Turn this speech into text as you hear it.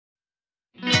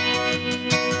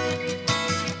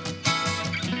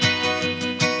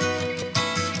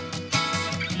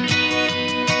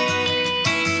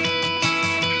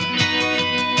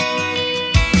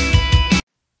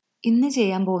ഇന്ന്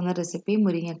ചെയ്യാൻ പോകുന്ന റെസിപ്പി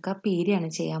മുരിങ്ങക്ക പീരയാണ്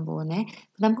ചെയ്യാൻ പോകുന്നത്.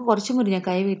 നമുക്ക് കുറച്ച്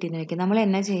മുരിങ്ങക്കായ വീട്ടിൽ നിന്ന് വെക്കാം. നമ്മൾ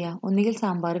എന്നാ ചെയ്യാം, ഒന്നുകിൽ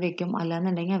സാമ്പാർ വെക്കും,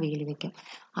 അല്ലാന്നുണ്ടെങ്കിൽ അവിയൽ വെക്കും.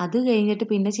 അത് കഴിഞ്ഞിട്ട്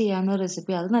പിന്നെ ചെയ്യാവുന്ന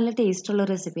റെസിപ്പി, അത് നല്ല ടേസ്റ്റുള്ള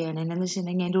റെസിപ്പിയാണ്. എന്നാന്ന്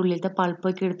വെച്ചിട്ടുണ്ടെങ്കിൽ അതിൻ്റെ ഉള്ളിലത്തെ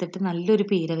പൾപ്പൊക്കെ എടുത്തിട്ട് നല്ലൊരു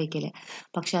പീര വെക്കല്.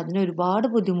 പക്ഷെ അതിന് ഒരുപാട്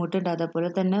ബുദ്ധിമുട്ടുണ്ട്,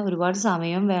 അതേപോലെ തന്നെ ഒരുപാട്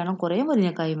സമയം വേണം, കുറേ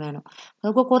മുരിങ്ങക്കായും വേണം.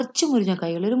 അതൊക്കെ കുറച്ച്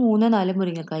മുരിങ്ങക്കായുള്ളൂ, ഒരു 3-4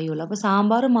 മുരിങ്ങക്കായുള്ളൂ. അപ്പോൾ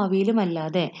സാമ്പാറും അവിയലും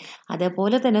അല്ലാതെ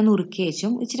അതേപോലെ തന്നെ നുറുക്കി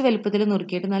വെച്ചും ഇച്ചിരി വലുപ്പത്തിൽ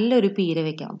നുറുക്കിയിട്ട് നല്ലൊരു പീര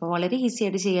വെക്കാം. അപ്പോൾ വളരെ ഈസി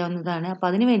ആയിട്ട് ചെയ്യാവുന്നതാണ്. അപ്പോൾ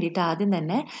അതിന് വേണ്ടിയിട്ട് ആദ്യം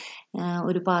തന്നെ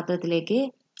ഒരു പാത്രത്തിലേക്ക്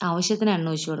ആവശ്യത്തിന്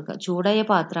എണ്ണ ഒഴിച്ചു കൊടുക്കുക. ചൂടായ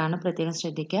പാത്രമാണ്, പ്രത്യേകം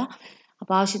ശ്രദ്ധിക്കുക.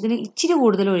 അപ്പോൾ ആവശ്യത്തിന് ഇച്ചിരി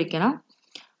കൂടുതൽ ഒഴിക്കണം.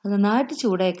 അത് നന്നായിട്ട്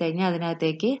ചൂടായി കഴിഞ്ഞാൽ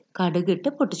അതിനകത്തേക്ക് കടുകിട്ട്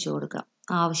പൊട്ടിച്ചു കൊടുക്കുക.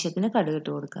 ആവശ്യത്തിന് കടുകിട്ട്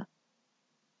കൊടുക്കുക.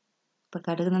 അപ്പോൾ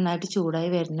കടുക് നന്നായിട്ട് ചൂടായി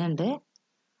വരുന്നുണ്ട്,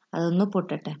 അതൊന്ന്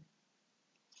പൊട്ടട്ടെ.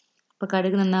 അപ്പോൾ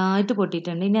കടുക് നന്നായിട്ട്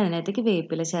പൊട്ടിയിട്ടുണ്ട്. ഇനി അതിനകത്തേക്ക്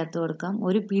വേപ്പില ചേർത്ത് കൊടുക്കാം.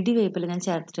 ഒരു പിടി വേപ്പില ഞാൻ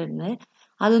ചേർത്തിട്ടുണ്ട്.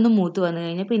 അതൊന്ന് മൂത്ത് വന്നു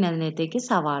കഴിഞ്ഞാൽ പിന്നെ അതിനകത്തേക്ക്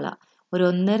സവാള, ഒരു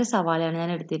 1.5 സവാളയാണ് ഞാൻ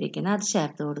എടുത്തിരിക്കുന്നത്, അത്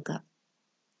ചേർത്ത് കൊടുക്കുക.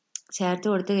 ചേർത്ത്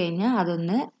കൊടുത്തു കഴിഞ്ഞാൽ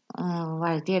അതൊന്ന്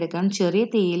വഴറ്റിയെടുക്കണം. ചെറിയ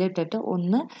തീയിലിട്ടിട്ട്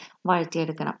ഒന്ന്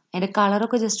വഴറ്റിയെടുക്കണം. അതിൻ്റെ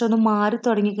കളറൊക്കെ ജസ്റ്റ് ഒന്ന് മാറി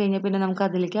തുടങ്ങി കഴിഞ്ഞാൽ പിന്നെ നമുക്ക്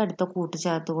അതിലേക്ക് അടുത്ത കൂട്ട്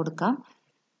ചേർത്ത് കൊടുക്കാം.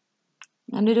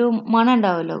 അതിൻ്റെ ഒരു മണം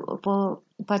ഉണ്ടാവുമല്ലോ, ഇപ്പോൾ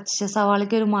പച്ച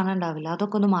സവാളയ്ക്ക് ഒരു മണം ഉണ്ടാവില്ല,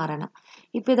 അതൊക്കെ ഒന്ന് മാറണം.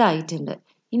 ഇപ്പം ഇതായിട്ടുണ്ട്.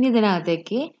 ഇനി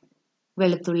ഇതിനകത്തേക്ക്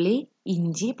വെളുത്തുള്ളി,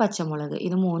 ഇഞ്ചി, പച്ചമുളക്,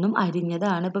 ഇത് മൂന്നും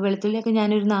അരിഞ്ഞതാണ്. ഇപ്പോൾ വെളുത്തുള്ളിയൊക്കെ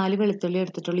ഞാനൊരു 4 വെളുത്തുള്ളി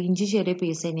എടുത്തിട്ടുള്ളൂ. ഇഞ്ചി ചെറിയ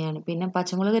പീസ് തന്നെയാണ്. പിന്നെ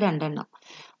പച്ചമുളക് 2 എണ്ണം.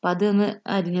 അപ്പം അതൊന്ന്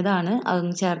അരിഞ്ഞതാണ്,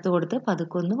 അതൊന്ന് ചേർത്ത് കൊടുത്ത്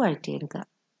പതുക്കെ ഒന്ന് വഴറ്റിയെടുക്കുക.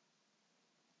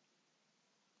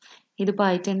 ഇതിപ്പോൾ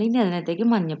ആയിട്ടുണ്ട്. ഇനി അതിനകത്തേക്ക്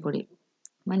മഞ്ഞൾപ്പൊടി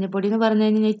എന്ന് പറഞ്ഞു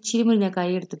കഴിഞ്ഞാൽ ഞാൻ ഇച്ചിരി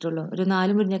മുരിങ്ങക്കായ എടുത്തിട്ടുള്ളൂ, ഒരു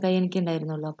 4 മുരിങ്ങക്കായ എനിക്ക്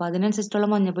ഉണ്ടായിരുന്നുള്ളൂ. അപ്പോൾ അതിനനുസരിച്ചിട്ടുള്ള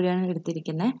മഞ്ഞൾപ്പൊടിയാണ്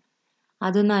എടുത്തിരിക്കുന്നത്.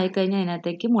 അതൊന്ന് ആയിക്കഴിഞ്ഞാൽ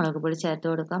അതിനകത്തേക്ക് മുളക് പൊടി ചേർത്ത്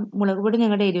കൊടുക്കാം. മുളക് പൊടി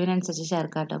ഞങ്ങളുടെ എരിവിനനുസരിച്ച്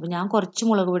ചേർക്കാം കേട്ടോ. അപ്പോൾ ഞാൻ കുറച്ച്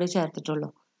മുളക് പൊടി ചേർത്തിട്ടുള്ളൂ.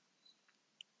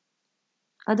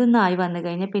 അതൊന്നായി വന്നു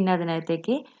കഴിഞ്ഞാൽ പിന്നെ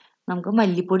അതിനകത്തേക്ക് നമുക്ക്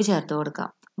മല്ലിപ്പൊടി ചേർത്ത് കൊടുക്കാം.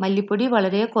 മല്ലിപ്പൊടി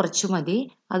വളരെ കുറച്ച് മതി,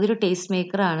 അതൊരു ടേസ്റ്റ്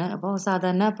മേക്കറാണ്. അപ്പോൾ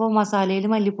സാധാരണ ഇപ്പോൾ മസാലയിൽ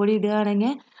മല്ലിപ്പൊടി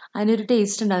ഇടുകയാണെങ്കിൽ അതിനൊരു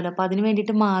ടേസ്റ്റ് ഉണ്ടാവില്ല. അപ്പോൾ അതിന്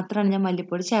വേണ്ടിയിട്ട് മാത്രമാണ് ഞാൻ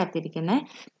മല്ലിപ്പൊടി ചേർത്തിരിക്കുന്നത്.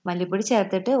 മല്ലിപ്പൊടി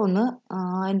ചേർത്തിട്ട് ഒന്ന്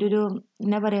അതിൻ്റെ ഒരു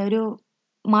എന്താ പറയുക, ഒരു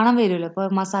മണം വരുമല്ലോ, അപ്പോൾ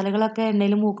മസാലകളൊക്കെ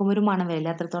എണ്ണയിൽ മൂക്കുമ്പോൾ ഒരു മണം വരില്ല,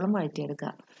 അത്രത്തോളം വഴറ്റിയെടുക്കുക.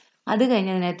 അത്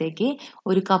കഴിഞ്ഞ് അതിനകത്തേക്ക്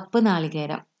ഒരു കപ്പ്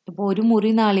നാളികേരം, ഇപ്പോൾ ഒരു മുറി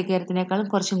നാളികേരത്തിനേക്കാളും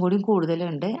കുറച്ചും കൂടി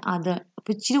കൂടുതലുണ്ട്, അത്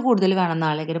അപ്പോൾ ഇച്ചിരി കൂടുതൽ വേണം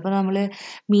നാളികേരം. ഇപ്പോൾ നമ്മൾ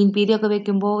മീൻ പീരയൊക്കെ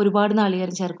വെക്കുമ്പോൾ ഒരുപാട്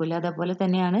നാളികേരം ചേർക്കില്ല, അതേപോലെ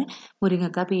തന്നെയാണ്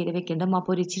മുരിങ്ങക്ക പീര വെക്കേണ്ടത്.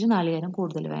 അപ്പോൾ ഒരു ഇച്ചിരി നാളികേരം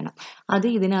കൂടുതൽ വേണം. അത്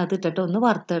ഇതിനകത്ത് ഇട്ടിട്ട് ഒന്ന്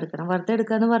വറുത്തെടുക്കണം.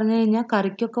 വറുത്തെടുക്കുക എന്ന് പറഞ്ഞു കഴിഞ്ഞാൽ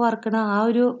കറിക്കൊക്കെ വറുക്കണ ആ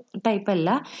ഒരു ടൈപ്പ് അല്ല,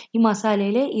 ഈ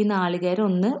മസാലയിൽ ഈ നാളികേരം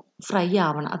ഒന്ന് ഫ്രൈ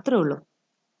ആവണം, അത്രേ ഉള്ളൂ.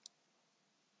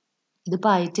 ഇതിപ്പോൾ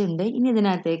ആയിട്ടുണ്ട്. ഇനി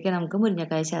ഇതിനകത്തേക്ക് നമുക്ക്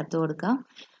മുരിങ്ങക്കായ ചേർത്ത് കൊടുക്കാം.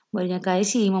 മുരിങ്ങക്കായ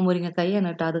മുരിങ്ങക്കായാണ്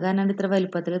കേട്ടോ, അത് കാരണമാണ് ഇത്ര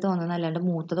വലുപ്പത്തിൽ തോന്നുന്നത്, അല്ലാണ്ട്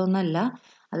മൂത്തതൊന്നുമല്ല.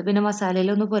 അത് പിന്നെ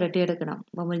മസാലയിലൊന്ന് പുരട്ടിയെടുക്കണം.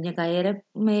 അപ്പോൾ മുരിങ്ങക്കായയുടെ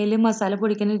മേല് മസാല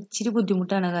പൊടിക്കാൻ ഇച്ചിരി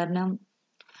ബുദ്ധിമുട്ടാണ്, കാരണം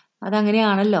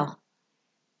അതങ്ങനെയാണല്ലോ.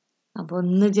 അപ്പോൾ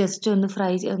ഒന്ന് ജസ്റ്റ് ഒന്ന്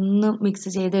ഒന്ന്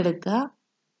മിക്സ് ചെയ്തെടുക്കുക.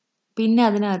 പിന്നെ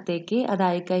അതിനകത്തേക്ക്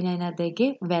അതായിക്കഴിഞ്ഞാൽ അതിനകത്തേക്ക്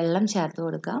വെള്ളം ചേർത്ത്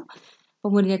കൊടുക്കാം.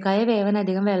 അപ്പോൾ മുരിങ്ങക്കായ വേവാൻ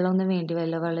അധികം വെള്ളമൊന്നും വേണ്ടി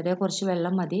വരില്ല, വളരെ കുറച്ച്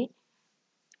വെള്ളം മതി.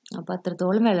 അപ്പോൾ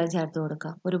അത്രത്തോളം വെള്ളം ചേർത്ത്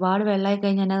കൊടുക്കാം. ഒരുപാട് വെള്ളമായി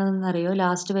കഴിഞ്ഞാൽ അതെന്നറിയോ,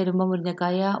 ലാസ്റ്റ് വരുമ്പോൾ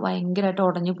മുരിങ്ങക്കായ ഭയങ്കരമായിട്ട്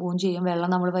ഉടഞ്ഞു പോവുകയും ചെയ്യും. വെള്ളം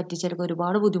നമ്മൾ വറ്റിച്ചെടുക്കുക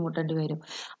ഒരുപാട് ബുദ്ധിമുട്ടേണ്ടി വരും.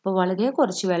 അപ്പോൾ വളരെ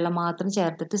കുറച്ച് വെള്ളം മാത്രം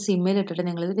ചേർത്തിട്ട് സിമ്മിലിട്ടിട്ട്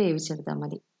നിങ്ങളിത് വേവിച്ചെടുത്താൽ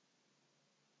മതി.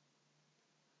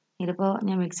 ഇതിപ്പോൾ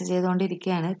ഞാൻ മിക്സ്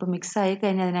ചെയ്തുകൊണ്ടിരിക്കുകയാണ്. ഇപ്പോൾ മിക്സ് ആയി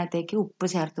കഴിഞ്ഞാൽ അതിനകത്തേക്ക് ഉപ്പ്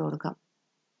ചേർത്ത് കൊടുക്കാം.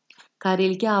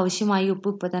 കറിയിലേക്ക് ആവശ്യമായി ഉപ്പ്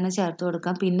ഇപ്പം തന്നെ ചേർത്ത്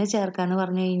കൊടുക്കാം. പിന്നെ ചേർക്കാന്ന്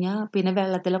പറഞ്ഞു കഴിഞ്ഞാൽ പിന്നെ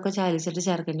വെള്ളത്തിലൊക്കെ ചാലിച്ചിട്ട്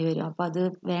ചേർക്കേണ്ടി വരും. അപ്പോൾ അത്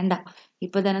വേണ്ട,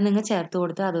 ഇപ്പം തന്നെ നിങ്ങൾ ചേർത്ത്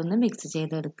കൊടുത്ത് അതൊന്ന് മിക്സ്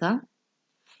ചെയ്തെടുക്കാം.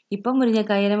 ഇപ്പം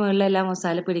മുരിങ്ങക്കായയുടെ മുകളിലെല്ലാം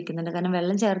മസാല പിടിക്കുന്നുണ്ട്, കാരണം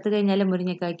വെള്ളം ചേർത്ത് കഴിഞ്ഞാൽ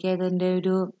മുരിങ്ങക്കായ്ക്ക് അതിൻ്റെ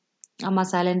ഒരു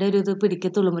മസാലേൻ്റെ ഒരു ഇത്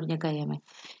പിടിക്കത്തുള്ളൂ മുരിങ്ങക്കായമേ.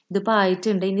 ഇതിപ്പോൾ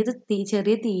ആയിട്ടുണ്ട്. ഇനി ഇത്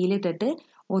ചെറിയ തീയിലിട്ടിട്ട്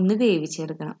ഒന്ന്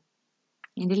വേവിച്ചെടുക്കണം.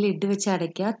 ഇതിൻ്റെ ലിഡ് വെച്ച്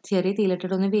അടയ്ക്കുക, ചെറിയ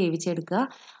തീയിലിട്ടിട്ട് ഒന്ന് വേവിച്ചെടുക്കുക.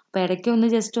 അപ്പോൾ ഇടയ്ക്ക് ഒന്ന്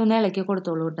ജസ്റ്റ് ഒന്ന് ഇളക്കി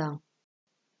കൊടുത്തോളൂ കേട്ടോ.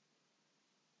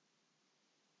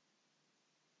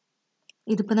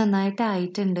 ഇതിപ്പോൾ നന്നായിട്ട്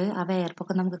ആയിട്ടുണ്ട്. ആ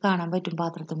വേർപ്പൊക്കെ നമുക്ക് കാണാൻ പറ്റും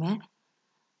പാത്രത്തിന്മേൽ.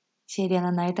 ശരിയാ,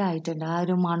 നന്നായിട്ട് ആയിട്ടുണ്ട്. ആ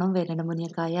ഒരു മണം വരുന്നുണ്ട്,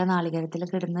 മുരിങ്ങക്കായ നാളികേരത്തിൽ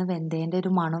കിടന്ന് വെന്തേൻ്റെ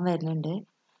ഒരു മണം വരുന്നുണ്ട്.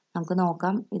 നമുക്ക്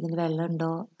നോക്കാം ഇതിൽ വെള്ളം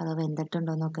ഉണ്ടോ അതോ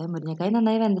വെന്തിട്ടുണ്ടോ എന്നൊക്കെ. മുരിങ്ങക്കായ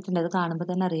നന്നായി വെന്തിട്ടുണ്ട്, അത് കാണുമ്പോൾ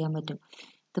തന്നെ അറിയാൻ പറ്റും.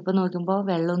 ഇതിപ്പോൾ നോക്കുമ്പോൾ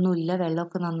വെള്ളമൊന്നുമില്ല,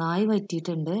 വെള്ളമൊക്കെ നന്നായി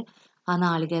വറ്റിയിട്ടുണ്ട്. ആ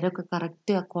നാളികേരമൊക്കെ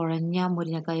കറക്റ്റ് കുഴഞ്ഞ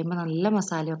മുരിങ്ങക്കായുമ്പോൾ നല്ല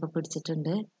മസാലയൊക്കെ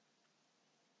പിടിച്ചിട്ടുണ്ട്.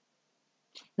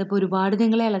 ഇതിപ്പോൾ ഒരുപാട്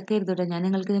നിങ്ങൾ ഇളക്കരുത് കേട്ടോ, ഞാൻ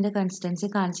നിങ്ങൾക്ക് ഇതിൻ്റെ കൺസിസ്റ്റൻസി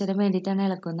കാണിച്ചു തരാൻ വേണ്ടിയിട്ടാണ്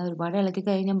ഇളക്കുന്നത്. ഒരുപാട് ഇളക്കി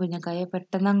കഴിഞ്ഞാൽ മുരിങ്ങക്കായ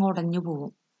പെട്ടെന്ന് അങ്ങ് ഉടഞ്ഞു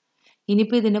പോകും.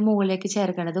 ഇനിയിപ്പോൾ ഇതിൻ്റെ മുകളിലേക്ക്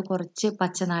ചേർക്കേണ്ടത് കുറച്ച്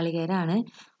പച്ച നാളികേരമാണ്.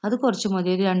 അത് കുറച്ച്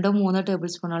മതി, ഒരു 2-3 ടേബിൾ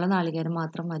സ്പൂണോളം നാളികേരം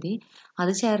മാത്രം മതി.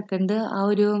 അത് ചേർക്കേണ്ടത് ആ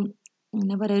ഒരു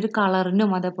എന്താ പറയുക, ഒരു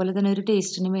കളറിനും അതേപോലെ തന്നെ ഒരു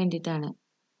ടേസ്റ്റിനും വേണ്ടിയിട്ടാണ്.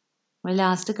 നമ്മൾ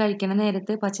ലാസ്റ്റ് കഴിക്കണ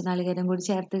നേരത്ത് പച്ച നാളികേരം കൂടി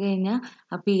ചേർത്ത് കഴിഞ്ഞാൽ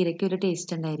ആ പീരയ്ക്ക് ഒരു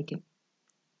ടേസ്റ്റ് ഉണ്ടായിരിക്കും.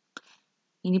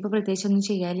 ഇനിയിപ്പോൾ പ്രത്യേകിച്ച് ഒന്നും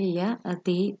ചെയ്യാനില്ല.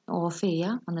 തീ ഓഫ്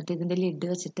ചെയ്യുക, എന്നിട്ട് ഇതിൻ്റെ ലിഡ്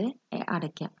വെച്ചിട്ട്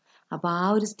അടയ്ക്കാം. അപ്പോൾ ആ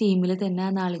ഒരു സ്റ്റീമിൽ തന്നെ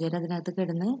ആ നാളികേരം അതിനകത്ത്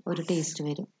കിടന്ന് ഒരു ടേസ്റ്റ്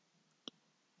വരും.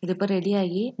 ഇതിപ്പോൾ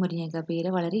റെഡിയായി. മുരിങ്ങക്ക പീര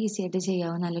വളരെ ഈസി ആയിട്ട്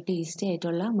ചെയ്യാവുന്ന നല്ല ടേസ്റ്റി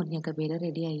ആയിട്ടുള്ള മുരിങ്ങക്ക പീര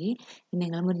റെഡിയായി.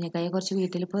 നിങ്ങൾ മുരിങ്ങക്കായ കുറച്ച്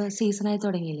വീട്ടിലിപ്പോൾ സീസണായി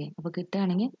തുടങ്ങിയില്ലേ, അപ്പോൾ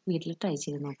കിട്ടുകയാണെങ്കിൽ വീട്ടിൽ ട്രൈ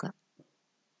ചെയ്ത് നോക്കുക.